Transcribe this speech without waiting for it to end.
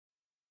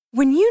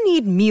When you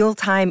need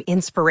mealtime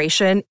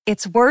inspiration,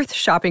 it's worth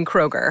shopping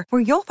Kroger,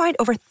 where you'll find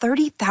over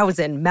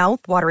 30,000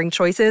 mouth-watering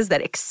choices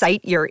that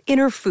excite your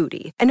inner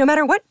foodie. And no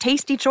matter what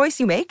tasty choice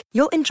you make,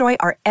 you'll enjoy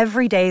our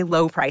everyday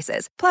low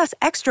prices, plus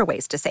extra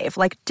ways to save,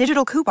 like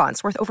digital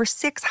coupons worth over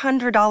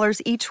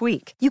 $600 each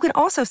week. You can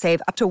also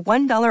save up to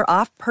 $1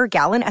 off per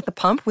gallon at the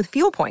pump with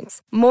fuel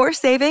points. More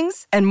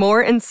savings and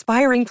more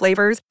inspiring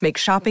flavors make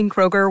shopping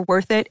Kroger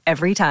worth it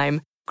every time.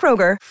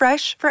 Kroger,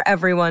 fresh for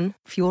everyone.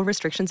 Fuel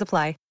restrictions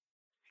apply.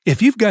 If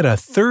you've got a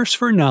thirst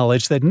for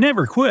knowledge that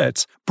never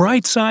quits,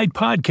 Brightside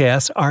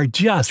Podcasts are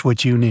just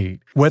what you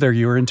need. Whether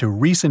you're into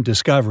recent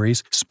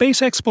discoveries, space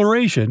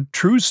exploration,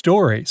 true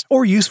stories,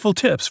 or useful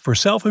tips for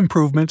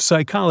self-improvement,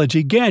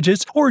 psychology,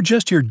 gadgets, or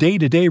just your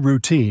day-to-day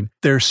routine,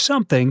 there's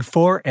something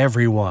for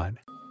everyone.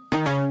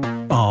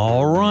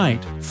 All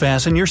right,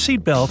 fasten your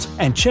seatbelts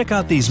and check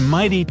out these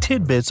mighty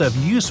tidbits of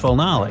useful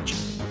knowledge.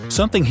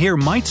 Something here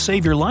might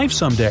save your life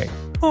someday,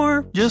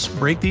 or just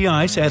break the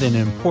ice at an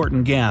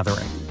important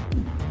gathering.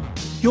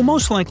 You'll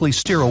most likely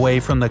steer away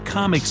from the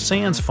Comic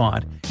Sans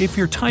font if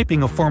you're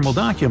typing a formal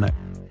document.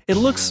 It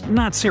looks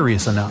not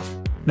serious enough.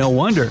 No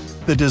wonder,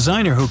 the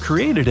designer who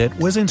created it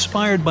was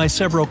inspired by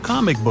several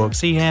comic books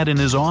he had in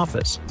his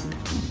office.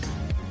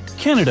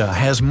 Canada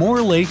has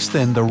more lakes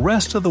than the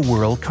rest of the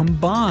world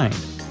combined.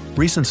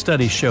 Recent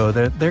studies show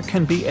that there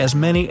can be as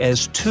many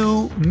as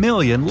 2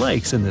 million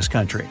lakes in this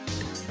country.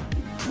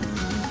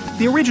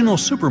 The original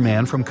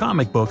Superman from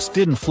comic books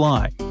didn't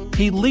fly.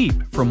 He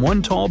leaped from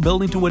one tall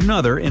building to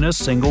another in a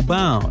single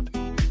bound.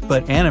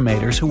 But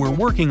animators who were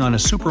working on a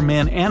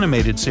Superman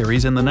animated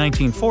series in the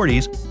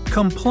 1940s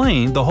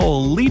complained the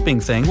whole leaping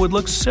thing would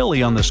look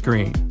silly on the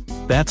screen.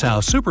 That's how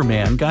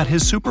Superman got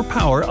his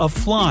superpower of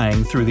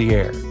flying through the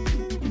air.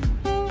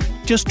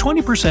 Just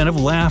 20% of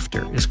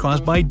laughter is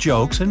caused by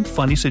jokes and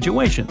funny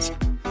situations.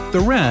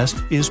 The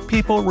rest is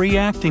people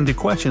reacting to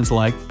questions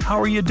like, "How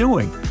are you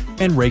doing?"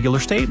 and regular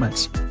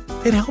statements.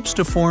 It helps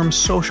to form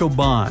social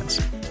bonds.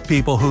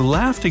 People who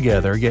laugh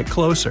together get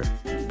closer.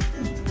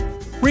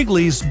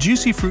 Wrigley's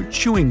Juicy Fruit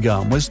Chewing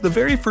Gum was the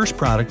very first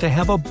product to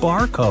have a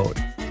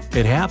barcode.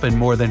 It happened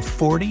more than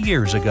 40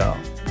 years ago.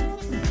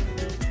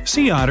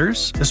 Sea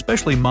otters,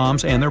 especially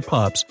moms and their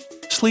pups,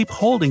 sleep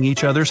holding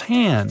each other's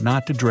hand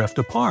not to drift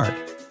apart.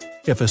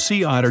 If a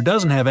sea otter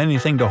doesn't have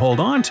anything to hold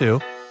on to,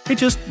 it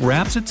just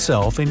wraps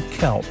itself in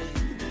kelp.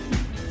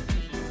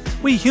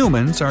 We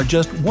humans are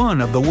just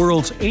one of the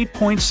world's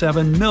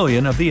 8.7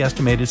 million of the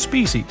estimated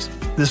species.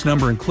 This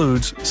number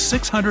includes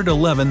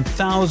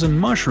 611,000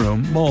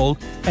 mushroom, mold,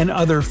 and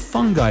other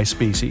fungi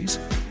species,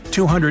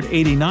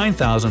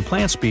 289,000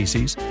 plant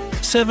species,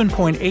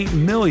 7.8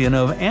 million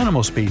of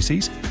animal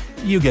species.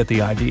 You get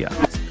the idea.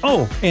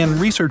 Oh, and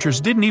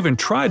researchers didn't even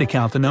try to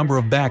count the number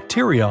of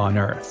bacteria on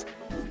Earth.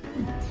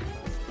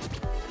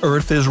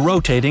 Earth is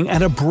rotating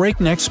at a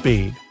breakneck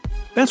speed.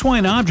 That's why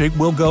an object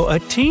will go a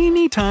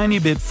teeny tiny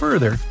bit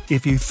further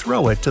if you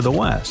throw it to the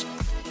west.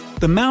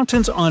 The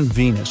mountains on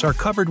Venus are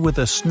covered with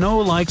a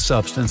snow-like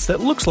substance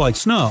that looks like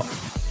snow.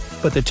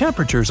 But the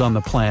temperatures on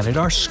the planet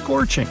are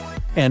scorching,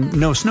 and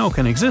no snow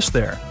can exist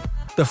there.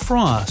 The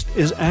frost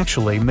is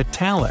actually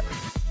metallic.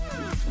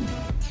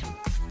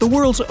 The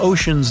world's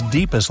ocean's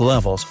deepest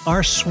levels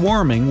are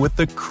swarming with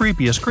the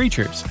creepiest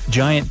creatures –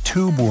 giant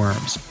tube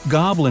worms,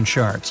 goblin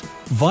sharks,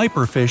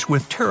 viperfish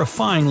with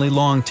terrifyingly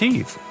long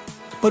teeth.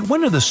 But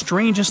one of the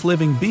strangest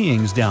living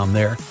beings down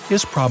there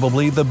is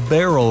probably the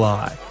barrel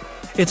eye.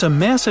 It's a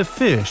massive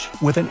fish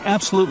with an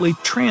absolutely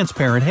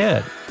transparent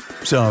head.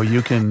 So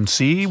you can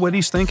see what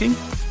he's thinking?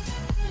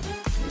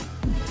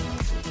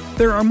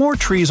 There are more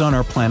trees on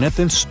our planet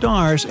than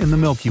stars in the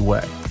Milky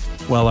Way.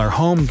 While our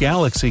home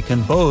galaxy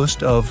can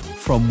boast of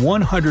from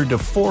 100 to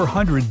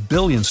 400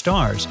 billion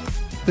stars,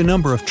 the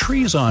number of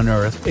trees on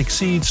Earth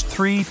exceeds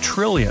 3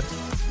 trillion.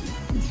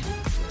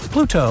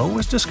 Pluto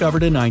was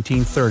discovered in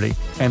 1930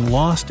 and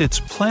lost its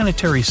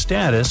planetary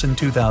status in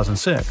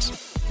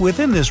 2006.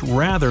 Within this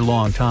rather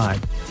long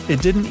time,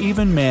 it didn't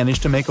even manage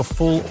to make a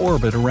full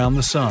orbit around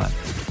the Sun.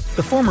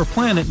 The former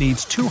planet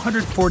needs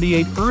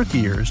 248 Earth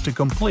years to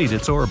complete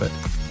its orbit.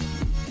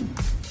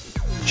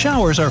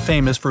 Showers are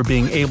famous for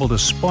being able to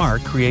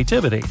spark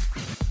creativity.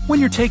 When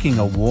you're taking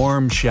a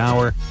warm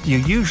shower, you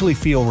usually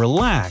feel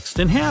relaxed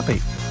and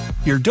happy.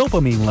 Your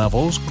dopamine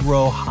levels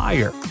grow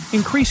higher,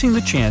 increasing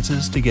the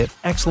chances to get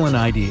excellent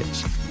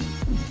ideas.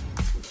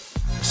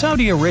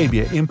 Saudi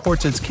Arabia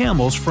imports its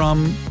camels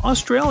from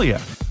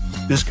Australia.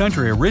 This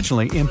country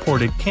originally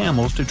imported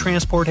camels to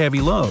transport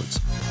heavy loads.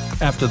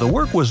 After the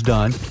work was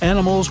done,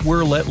 animals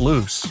were let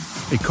loose.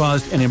 It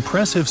caused an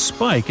impressive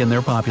spike in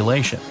their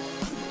population.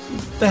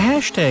 The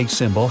hashtag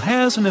symbol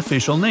has an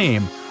official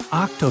name,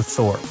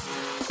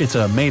 Octothorpe. It's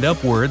a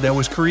made-up word that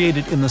was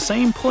created in the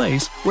same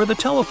place where the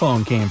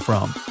telephone came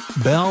from,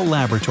 Bell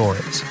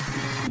Laboratories.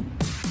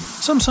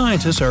 Some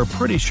scientists are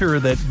pretty sure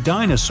that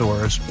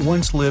dinosaurs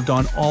once lived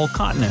on all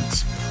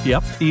continents.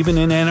 Yep, even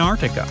in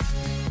Antarctica.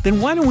 Then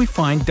why don't we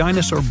find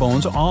dinosaur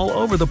bones all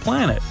over the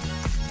planet?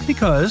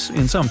 Because,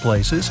 in some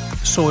places,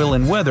 soil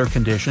and weather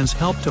conditions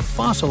help to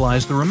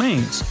fossilize the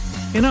remains.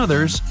 In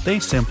others, they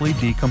simply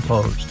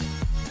decomposed.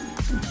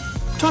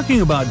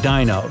 Talking about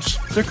dinos,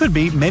 there could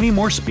be many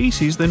more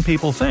species than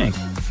people think.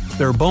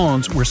 Their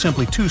bones were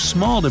simply too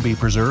small to be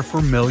preserved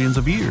for millions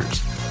of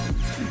years.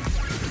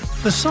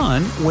 The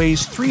Sun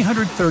weighs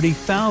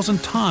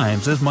 330,000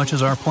 times as much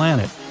as our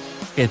planet.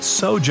 It's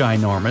so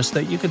ginormous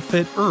that you could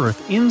fit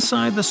Earth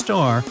inside the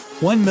star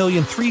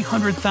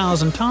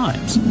 1,300,000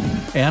 times.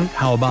 And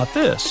how about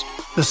this?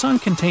 The Sun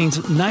contains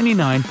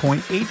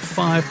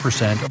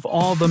 99.85% of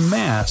all the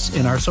mass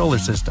in our solar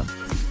system.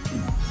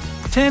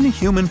 10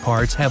 human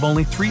parts have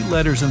only 3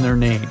 letters in their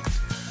name: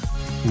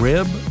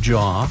 rib,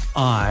 jaw,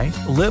 eye,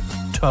 lip,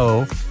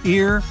 toe,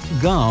 ear,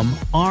 gum,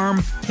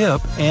 arm,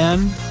 hip,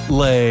 and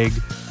leg.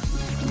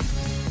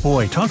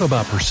 Boy, talk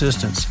about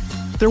persistence.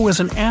 There was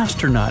an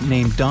astronaut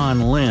named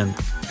Don Lind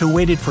who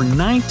waited for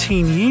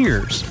 19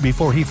 years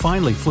before he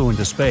finally flew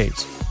into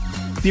space.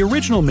 The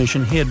original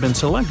mission he had been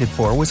selected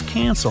for was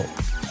canceled,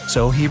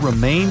 so he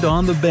remained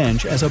on the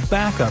bench as a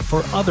backup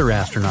for other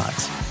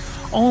astronauts.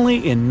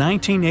 Only in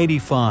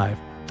 1985,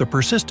 the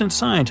persistent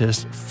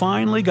scientist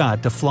finally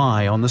got to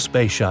fly on the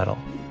space shuttle.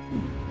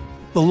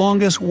 The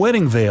longest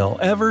wedding veil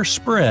ever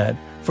spread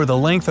for the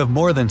length of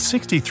more than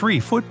 63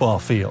 football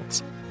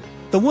fields.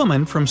 The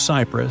woman from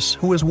Cyprus,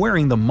 who was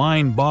wearing the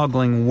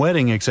mind-boggling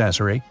wedding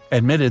accessory,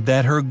 admitted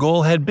that her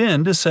goal had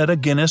been to set a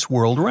Guinness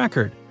World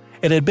Record.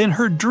 It had been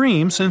her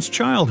dream since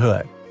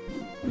childhood.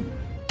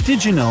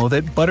 Did you know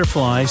that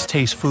butterflies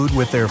taste food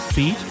with their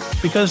feet?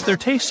 Because their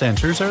taste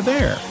sensors are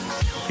there.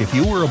 If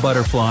you were a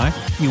butterfly,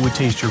 you would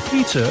taste your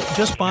pizza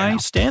just by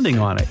standing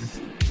on it.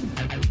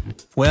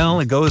 Well,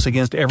 it goes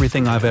against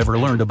everything I've ever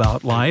learned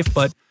about life,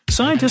 but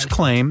scientists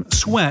claim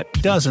sweat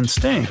doesn't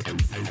stink.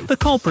 The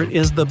culprit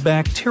is the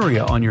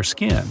bacteria on your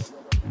skin.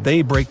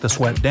 They break the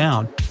sweat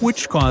down,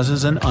 which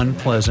causes an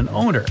unpleasant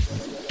odor.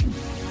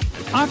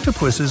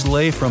 Octopuses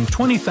lay from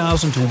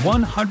 20,000 to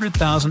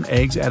 100,000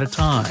 eggs at a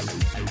time.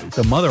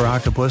 The mother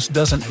octopus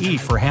doesn't eat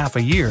for half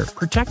a year,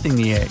 protecting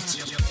the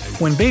eggs.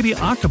 When baby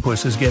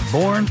octopuses get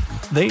born,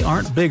 they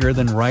aren't bigger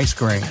than rice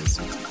grains.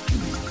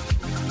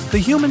 The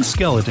human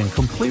skeleton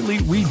completely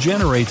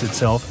regenerates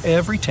itself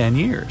every 10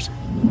 years.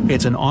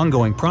 It's an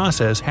ongoing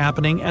process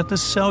happening at the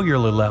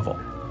cellular level.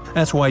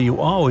 That's why you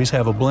always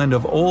have a blend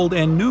of old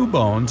and new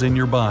bones in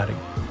your body.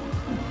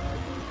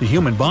 The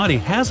human body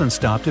hasn't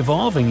stopped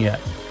evolving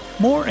yet.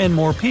 More and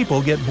more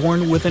people get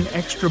born with an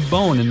extra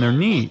bone in their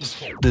knees.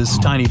 This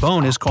tiny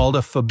bone is called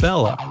a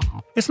fibella.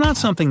 It's not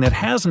something that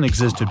hasn't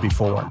existed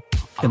before.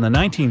 In the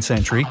 19th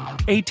century,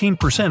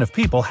 18% of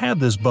people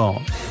had this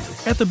bone.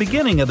 At the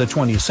beginning of the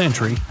 20th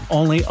century,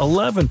 only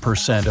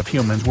 11% of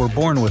humans were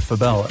born with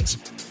fibellas.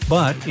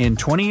 But in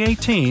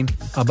 2018,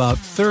 about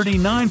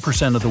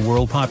 39% of the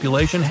world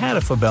population had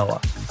a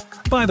fibella.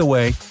 By the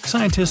way,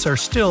 scientists are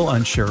still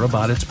unsure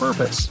about its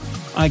purpose.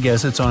 I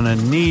guess it's on a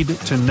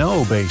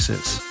need-to-know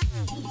basis.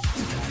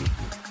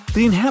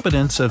 The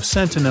inhabitants of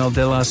Sentinel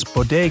de las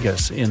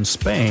Bodegas in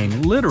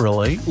Spain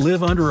literally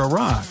live under a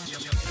rock.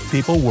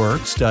 People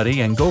work,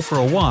 study, and go for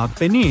a walk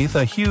beneath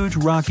a huge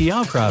rocky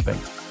outcropping.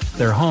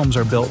 Their homes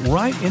are built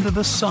right into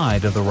the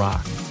side of the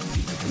rock.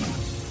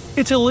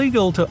 It's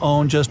illegal to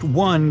own just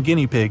one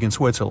guinea pig in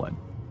Switzerland.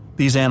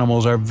 These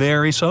animals are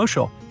very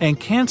social and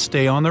can't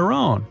stay on their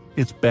own.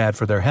 It's bad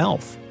for their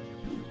health.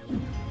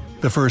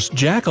 The first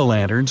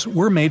jack-o'-lanterns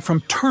were made from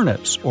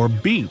turnips or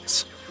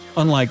beets.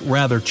 Unlike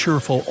rather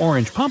cheerful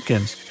orange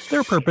pumpkins,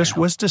 their purpose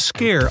was to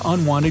scare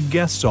unwanted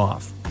guests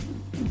off.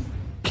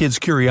 Kids'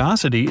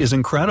 curiosity is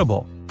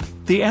incredible.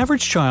 The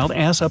average child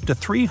asks up to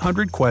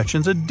 300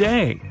 questions a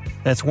day.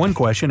 That's one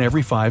question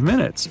every 5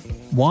 minutes.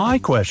 Why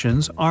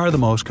questions are the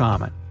most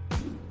common.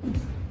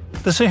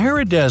 The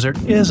Sahara Desert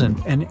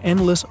isn't an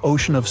endless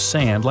ocean of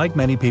sand like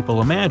many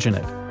people imagine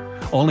it.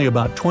 Only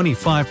about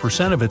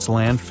 25% of its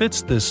land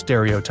fits this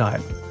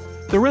stereotype.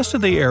 The rest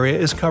of the area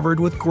is covered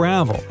with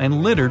gravel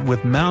and littered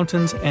with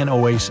mountains and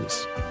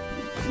oases.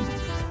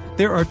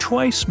 There are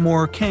twice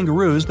more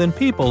kangaroos than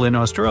people in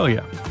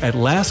Australia. At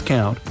last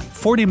count,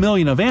 40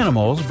 million of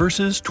animals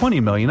versus 20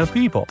 million of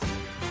people.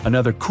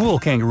 Another cool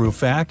kangaroo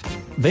fact,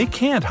 they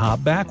can't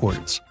hop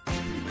backwards.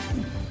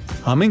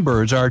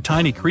 Hummingbirds are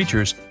tiny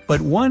creatures,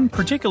 but one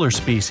particular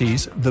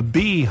species, the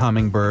bee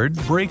hummingbird,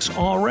 breaks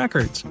all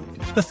records.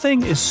 The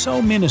thing is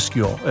so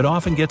minuscule it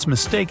often gets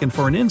mistaken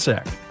for an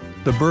insect.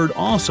 The bird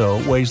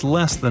also weighs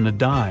less than a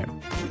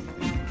dime.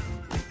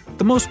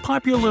 The most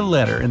popular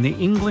letter in the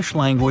English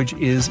language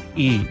is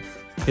E.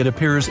 It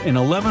appears in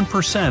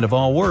 11% of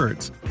all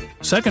words.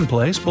 Second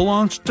place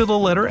belongs to the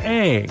letter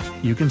A.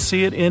 You can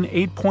see it in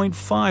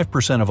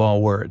 8.5% of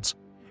all words.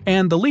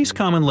 And the least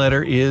common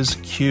letter is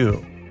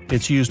Q.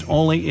 It's used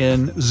only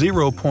in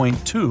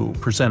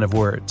 0.2% of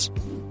words.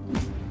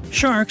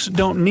 Sharks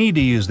don't need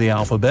to use the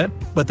alphabet,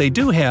 but they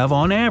do have,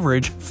 on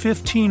average,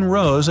 15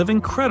 rows of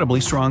incredibly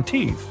strong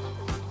teeth.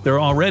 They're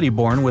already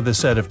born with a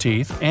set of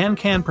teeth and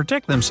can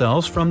protect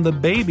themselves from the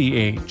baby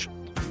age.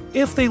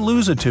 If they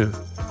lose a tooth,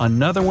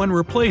 another one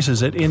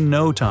replaces it in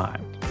no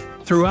time.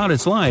 Throughout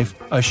its life,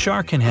 a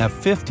shark can have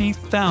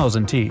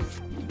 50,000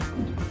 teeth.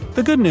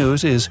 The good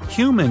news is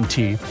human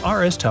teeth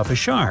are as tough as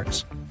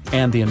sharks,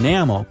 and the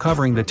enamel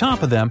covering the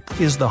top of them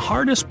is the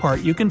hardest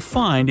part you can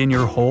find in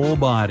your whole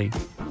body.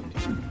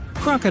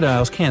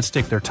 Crocodiles can't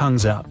stick their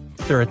tongues out.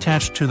 They're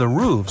attached to the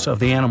roofs of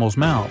the animals'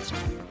 mouths.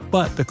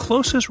 But the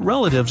closest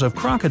relatives of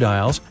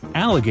crocodiles,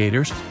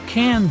 alligators,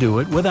 can do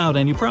it without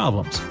any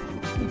problems.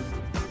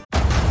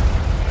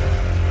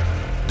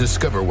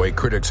 Discover why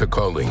critics are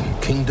calling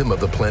Kingdom of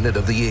the Planet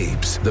of the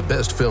Apes the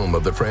best film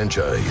of the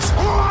franchise.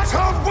 What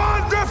a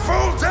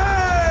wonderful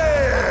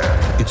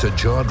day! It's a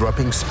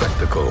jaw-dropping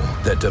spectacle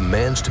that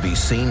demands to be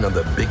seen on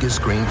the biggest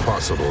screen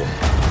possible.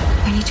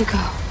 I need to go.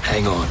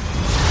 Hang on.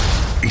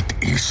 It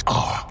is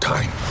our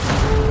time.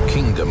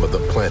 Kingdom of the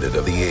Planet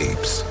of the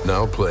Apes.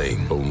 Now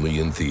playing only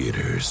in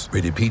theaters.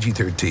 Rated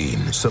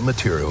PG-13. Some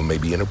material may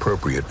be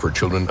inappropriate for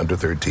children under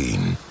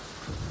 13.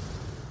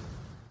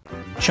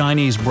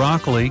 Chinese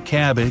broccoli,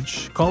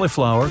 cabbage,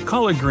 cauliflower,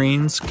 collard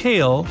greens,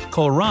 kale,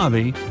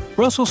 kohlrabi,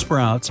 Brussels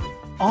sprouts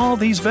 – all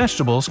these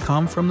vegetables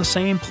come from the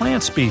same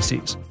plant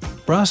species,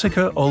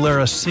 Brassica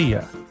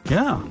oleracea.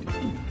 Yeah.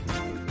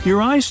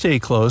 Your eyes stay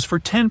closed for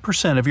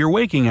 10% of your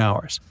waking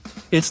hours.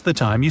 It's the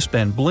time you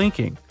spend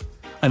blinking.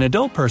 An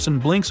adult person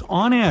blinks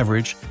on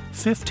average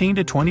 15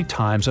 to 20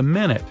 times a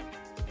minute.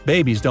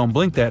 Babies don't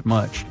blink that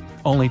much,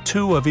 only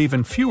 2 of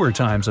even fewer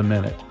times a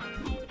minute.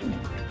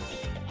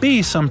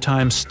 Bees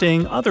sometimes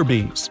sting other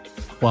bees.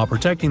 While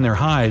protecting their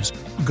hives,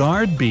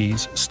 guard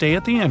bees stay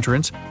at the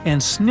entrance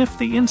and sniff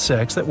the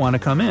insects that want to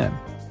come in.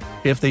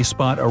 If they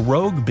spot a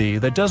rogue bee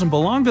that doesn't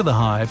belong to the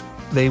hive,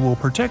 they will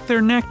protect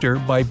their nectar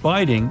by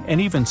biting and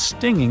even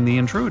stinging the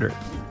intruder.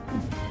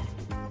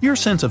 Your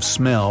sense of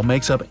smell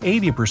makes up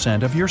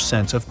 80% of your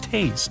sense of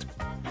taste.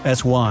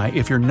 That's why,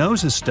 if your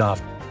nose is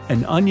stuffed,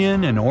 an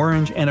onion, an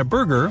orange, and a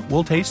burger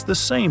will taste the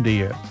same to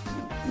you.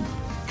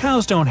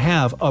 Cows don't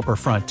have upper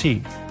front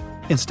teeth.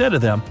 Instead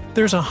of them,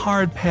 there's a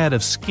hard pad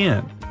of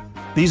skin.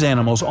 These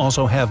animals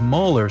also have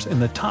molars in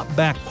the top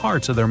back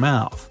parts of their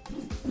mouth.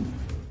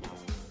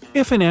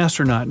 If an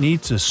astronaut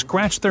needs to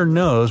scratch their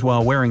nose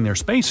while wearing their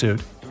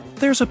spacesuit,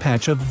 there's a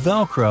patch of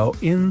Velcro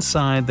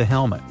inside the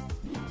helmet.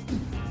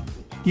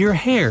 Your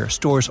hair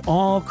stores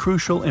all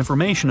crucial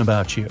information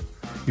about you: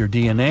 your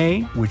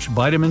DNA, which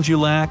vitamins you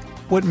lack,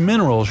 what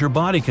minerals your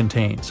body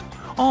contains.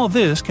 All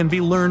this can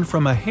be learned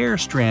from a hair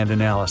strand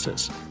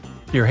analysis.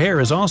 Your hair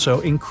is also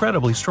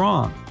incredibly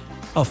strong.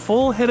 A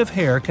full head of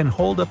hair can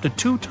hold up to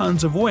 2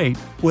 tons of weight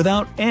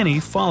without any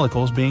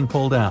follicles being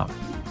pulled out.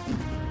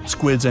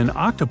 Squids and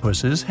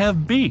octopuses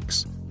have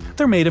beaks.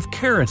 They're made of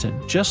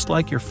keratin, just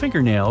like your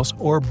fingernails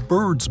or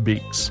birds'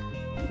 beaks.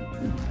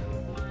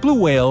 Blue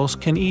whales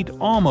can eat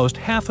almost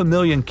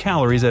 500,000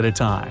 calories at a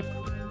time.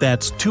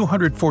 That's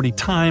 240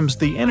 times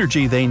the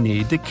energy they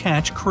need to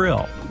catch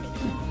krill.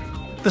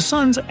 The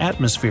sun's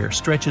atmosphere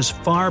stretches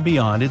far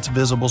beyond its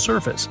visible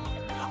surface.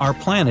 Our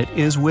planet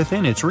is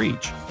within its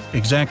reach.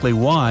 Exactly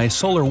why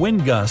solar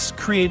wind gusts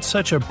create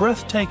such a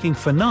breathtaking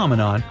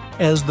phenomenon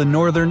as the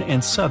northern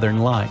and southern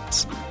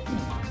lights.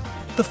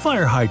 The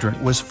fire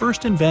hydrant was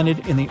first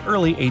invented in the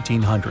early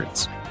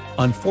 1800s.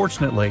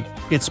 Unfortunately,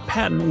 its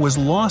patent was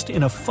lost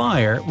in a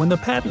fire when the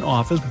patent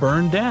office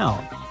burned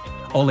down.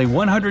 Only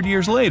 100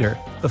 years later,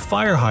 the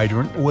fire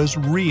hydrant was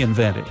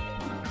reinvented.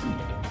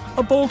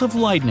 A bolt of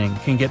lightning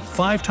can get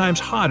 5 times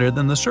hotter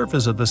than the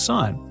surface of the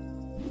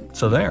sun.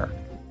 So there.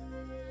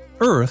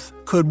 Earth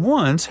could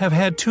once have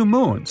had 2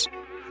 moons.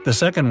 The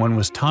second one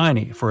was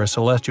tiny for a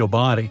celestial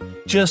body,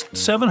 just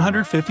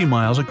 750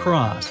 miles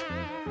across.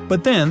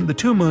 But then the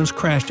 2 moons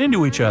crashed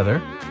into each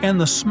other, and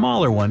the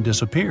smaller one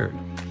disappeared.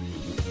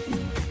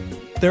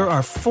 There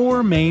are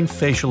 4 main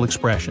facial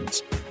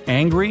expressions: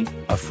 angry,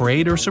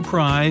 afraid or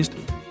surprised,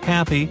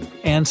 happy,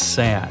 and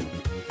sad.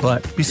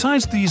 But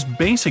besides these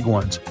basic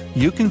ones,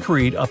 you can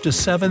create up to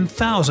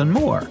 7,000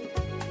 more.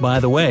 By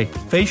the way,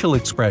 facial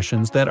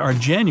expressions that are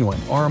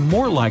genuine are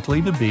more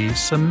likely to be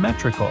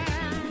symmetrical.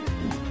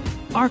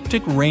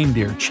 Arctic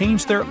reindeer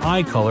change their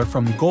eye color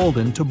from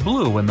golden to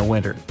blue in the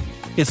winter.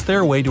 It's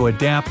their way to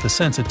adapt the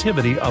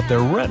sensitivity of their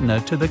retina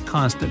to the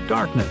constant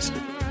darkness.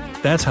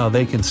 That's how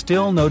they can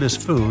still notice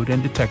food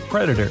and detect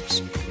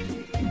predators.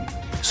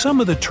 Some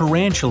of the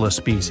tarantula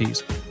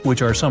species,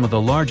 which are some of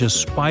the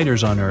largest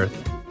spiders on Earth,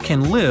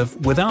 can live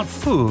without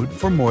food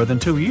for more than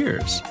 2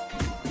 years.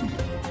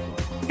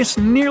 It's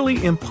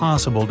nearly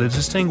impossible to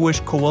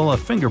distinguish koala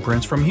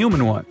fingerprints from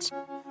human ones.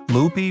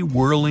 Loopy,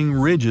 whirling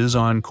ridges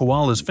on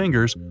koalas'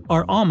 fingers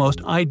are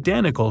almost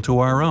identical to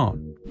our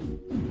own.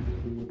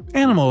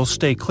 Animals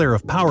stay clear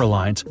of power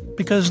lines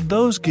because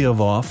those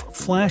give off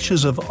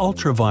flashes of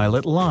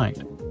ultraviolet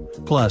light.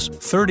 Plus,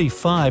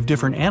 35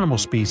 different animal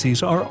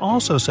species are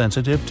also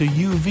sensitive to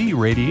UV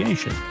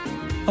radiation.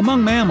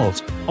 Among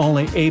mammals,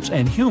 only apes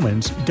and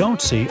humans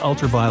don't see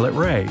ultraviolet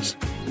rays.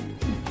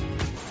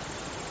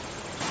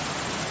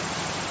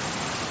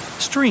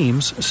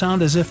 Streams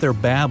sound as if they're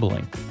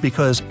babbling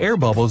because air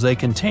bubbles they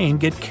contain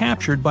get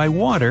captured by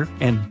water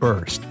and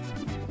burst.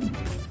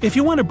 If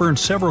you want to burn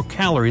several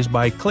calories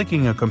by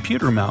clicking a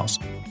computer mouse,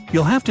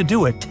 you'll have to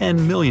do it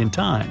 10 million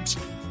times.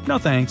 No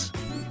thanks.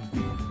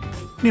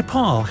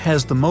 Nepal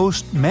has the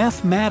most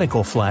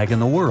mathematical flag in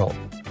the world.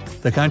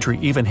 The country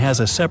even has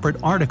a separate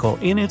article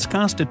in its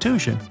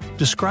constitution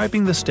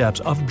describing the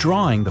steps of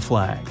drawing the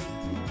flag.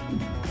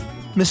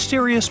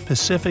 Mysterious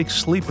Pacific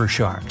sleeper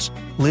sharks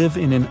live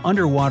in an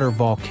underwater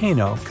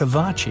volcano,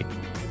 Kavachi.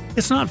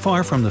 It's not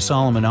far from the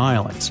Solomon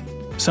Islands.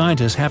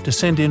 Scientists have to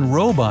send in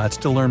robots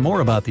to learn more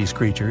about these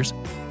creatures.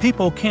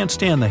 People can't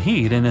stand the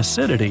heat and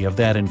acidity of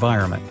that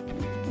environment.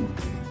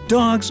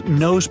 Dogs'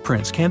 nose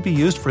prints can be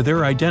used for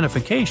their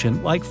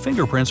identification like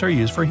fingerprints are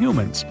used for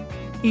humans.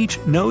 Each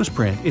nose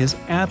print is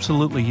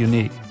absolutely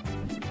unique.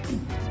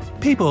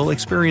 People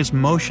experience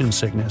motion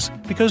sickness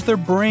because their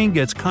brain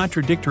gets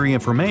contradictory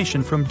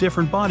information from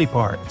different body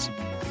parts.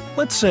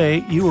 Let's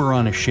say you are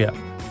on a ship.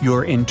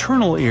 Your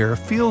internal ear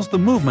feels the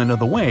movement of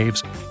the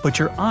waves, but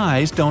your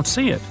eyes don't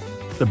see it.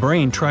 The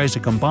brain tries to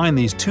combine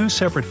these two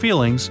separate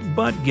feelings,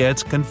 but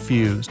gets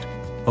confused.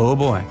 Oh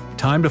boy,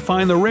 time to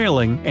find the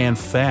railing, and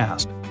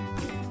fast.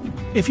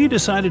 If you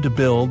decided to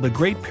build the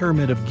Great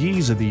Pyramid of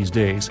Giza these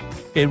days,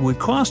 it would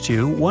cost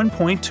you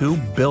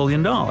 $1.2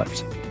 billion.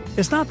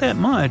 It's not that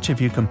much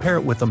if you compare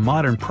it with the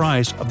modern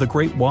price of the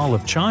Great Wall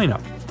of China,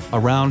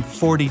 around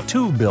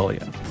 $42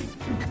 billion.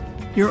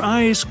 Your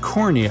eye's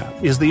cornea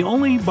is the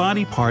only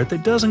body part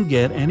that doesn't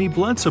get any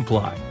blood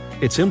supply.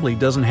 It simply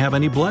doesn't have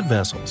any blood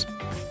vessels.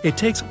 It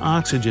takes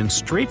oxygen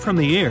straight from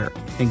the air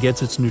and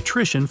gets its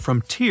nutrition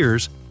from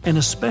tears and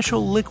a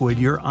special liquid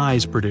your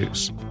eyes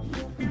produce.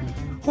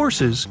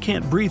 Horses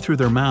can't breathe through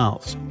their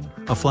mouths.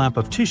 A flap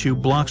of tissue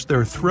blocks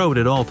their throat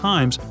at all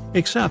times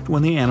except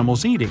when the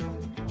animal's eating.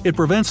 It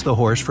prevents the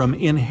horse from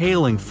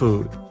inhaling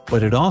food,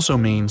 but it also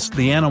means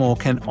the animal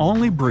can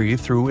only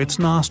breathe through its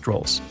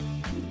nostrils.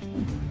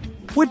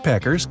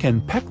 Woodpeckers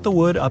can peck the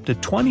wood up to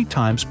 20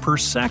 times per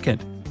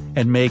second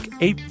and make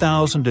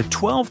 8,000 to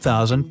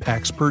 12,000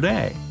 pecks per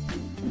day.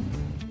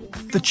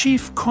 The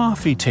chief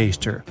coffee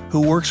taster,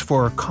 who works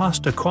for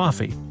Costa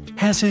Coffee,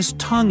 has his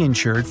tongue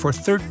insured for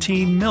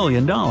 $13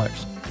 million.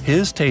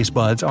 His taste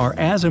buds are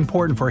as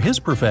important for his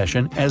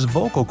profession as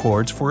vocal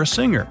cords for a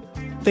singer.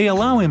 They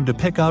allow him to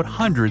pick out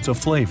hundreds of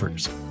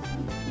flavors.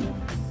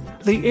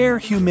 The air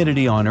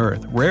humidity on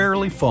Earth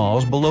rarely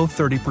falls below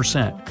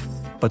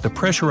 30%, but the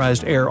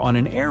pressurized air on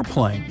an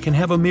airplane can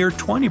have a mere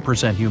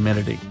 20%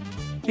 humidity.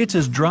 It's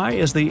as dry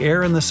as the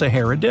air in the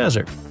Sahara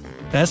Desert.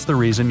 That's the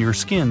reason your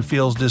skin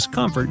feels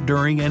discomfort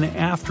during and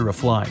after a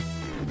flight.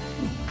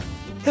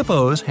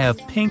 Hippos have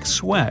pink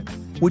sweat,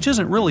 which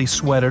isn't really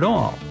sweat at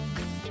all.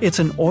 It's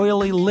an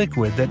oily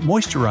liquid that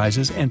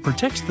moisturizes and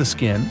protects the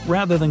skin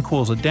rather than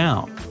cools it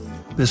down.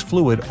 This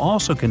fluid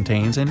also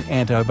contains an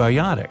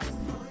antibiotic.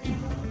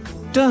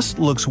 Dust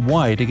looks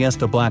white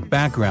against a black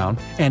background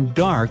and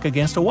dark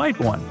against a white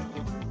one.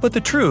 But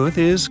the truth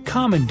is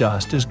common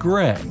dust is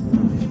gray.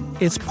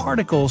 Its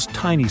particles'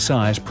 tiny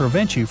size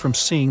prevent you from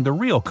seeing the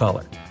real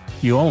color.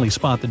 You only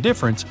spot the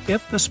difference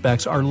if the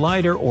specks are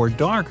lighter or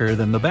darker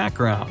than the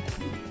background.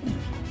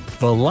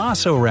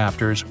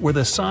 Velociraptors were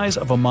the size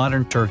of a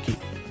modern turkey.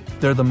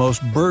 They're the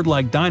most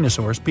bird-like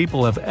dinosaurs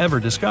people have ever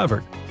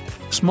discovered.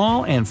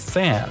 Small and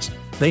fast,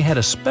 they had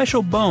a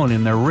special bone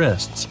in their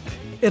wrists.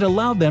 It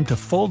allowed them to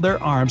fold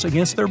their arms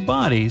against their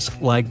bodies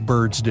like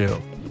birds do.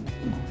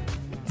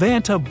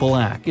 Vanta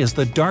Black is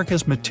the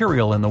darkest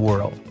material in the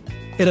world.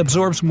 It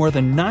absorbs more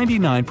than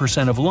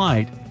 99% of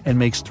light and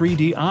makes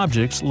 3D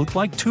objects look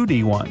like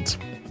 2D ones.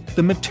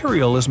 The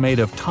material is made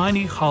of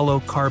tiny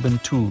hollow carbon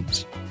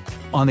tubes.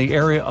 On the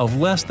area of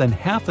less than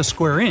half a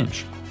square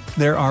inch,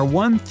 there are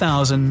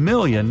 1,000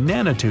 million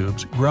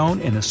nanotubes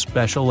grown in a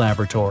special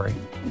laboratory.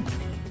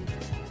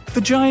 The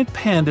giant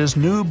panda's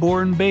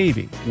newborn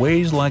baby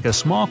weighs like a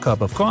small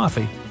cup of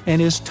coffee and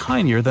is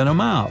tinier than a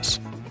mouse.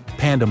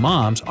 Panda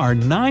moms are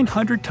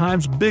 900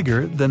 times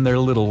bigger than their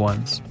little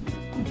ones.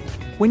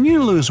 When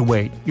you lose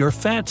weight, your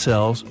fat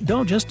cells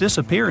don't just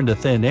disappear into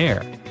thin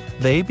air,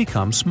 they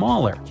become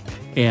smaller.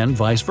 And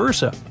vice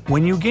versa,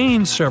 when you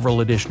gain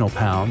several additional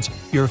pounds,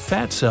 your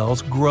fat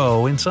cells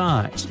grow in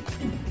size.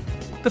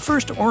 The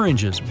first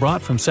oranges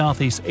brought from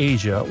Southeast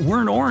Asia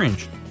weren't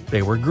orange,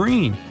 they were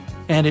green,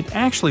 and it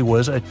actually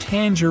was a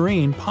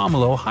tangerine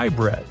pomelo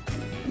hybrid.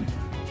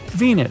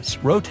 Venus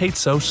rotates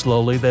so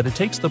slowly that it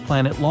takes the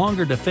planet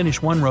longer to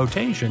finish one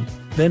rotation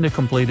than to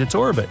complete its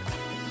orbit.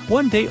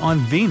 One day on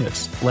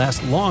Venus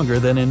lasts longer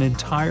than an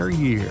entire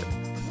year.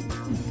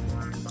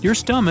 Your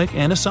stomach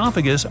and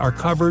esophagus are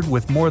covered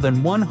with more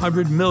than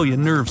 100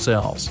 million nerve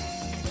cells.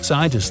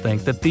 Scientists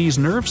think that these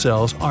nerve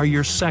cells are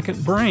your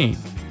second brain.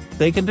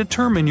 They can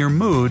determine your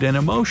mood and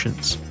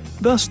emotions.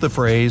 Thus the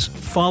phrase,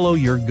 follow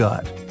your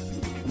gut.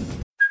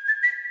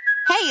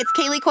 Hey, it's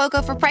Kaylee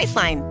Cuoco for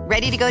Priceline.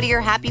 Ready to go to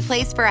your happy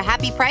place for a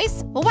happy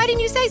price? Well, why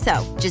didn't you say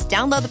so? Just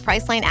download the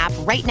Priceline app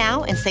right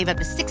now and save up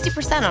to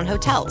 60% on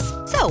hotels.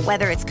 So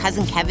whether it's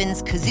Cousin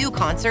Kevin's Kazoo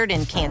Concert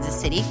in Kansas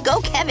City,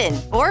 go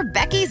Kevin, or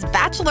Becky's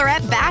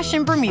Bachelorette Bash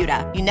in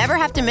Bermuda, you never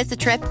have to miss a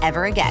trip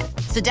ever again.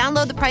 So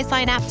download the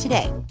Priceline app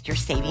today. Your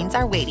savings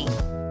are waiting.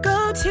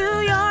 Go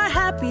to your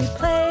happy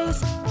place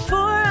for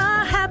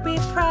a happy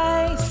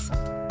price.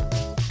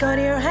 Go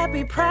to your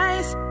happy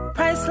price,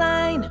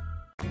 Priceline.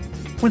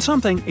 When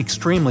something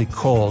extremely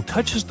cold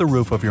touches the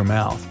roof of your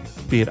mouth,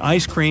 be it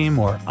ice cream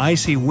or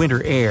icy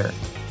winter air,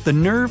 the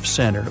nerve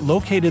center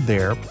located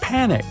there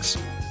panics.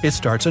 It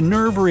starts a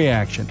nerve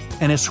reaction,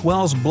 and it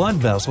swells blood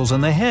vessels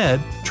in the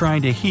head,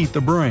 trying to heat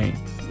the brain.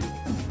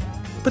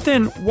 But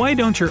then, why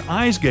don't your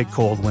eyes get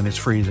cold when it's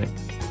freezing?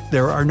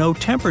 There are no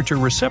temperature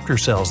receptor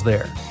cells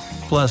there.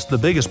 Plus, the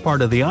biggest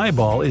part of the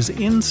eyeball is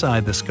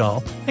inside the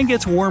skull and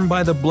gets warmed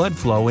by the blood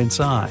flow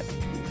inside.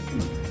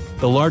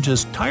 The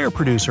largest tire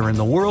producer in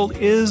the world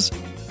is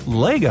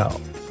Lego.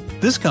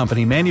 This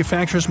company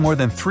manufactures more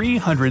than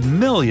 300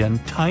 million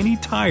tiny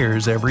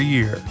tires every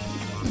year.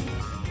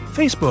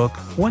 Facebook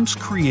once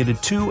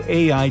created 2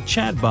 AI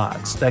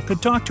chatbots that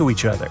could talk to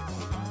each other.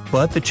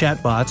 But the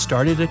chatbots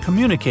started to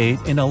communicate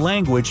in a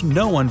language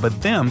no one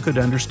but them could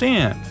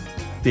understand.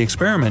 The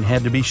experiment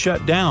had to be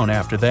shut down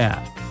after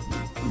that.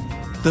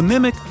 The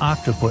mimic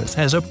octopus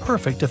has a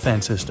perfect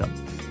defense system.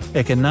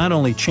 It can not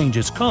only change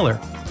its color,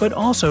 but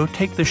also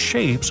take the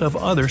shapes of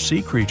other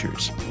sea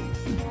creatures.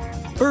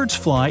 Birds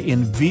fly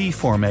in V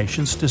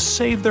formations to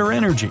save their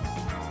energy.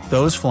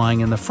 Those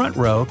flying in the front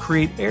row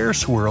create air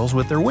swirls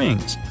with their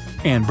wings,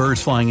 and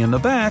birds flying in the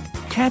back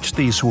catch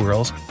these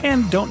swirls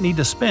and don't need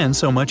to spend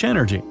so much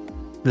energy.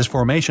 This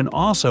formation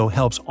also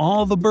helps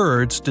all the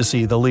birds to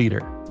see the leader.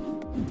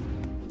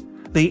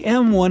 The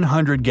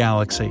M100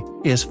 galaxy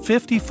is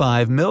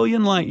 55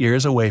 million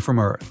light-years away from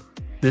Earth.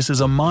 This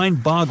is a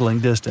mind-boggling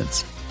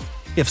distance.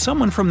 If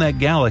someone from that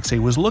galaxy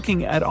was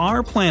looking at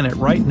our planet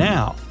right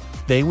now,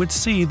 they would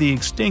see the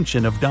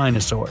extinction of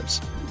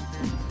dinosaurs.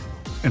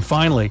 And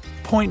finally,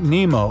 Point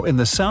Nemo in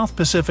the South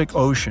Pacific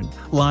Ocean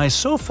lies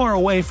so far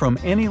away from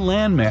any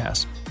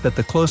landmass that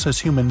the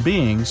closest human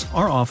beings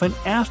are often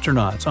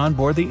astronauts on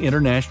board the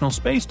International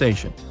Space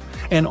Station,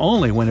 and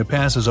only when it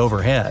passes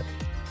overhead.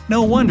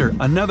 No wonder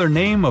another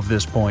name of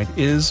this point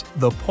is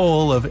the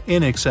Pole of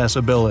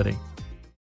Inaccessibility.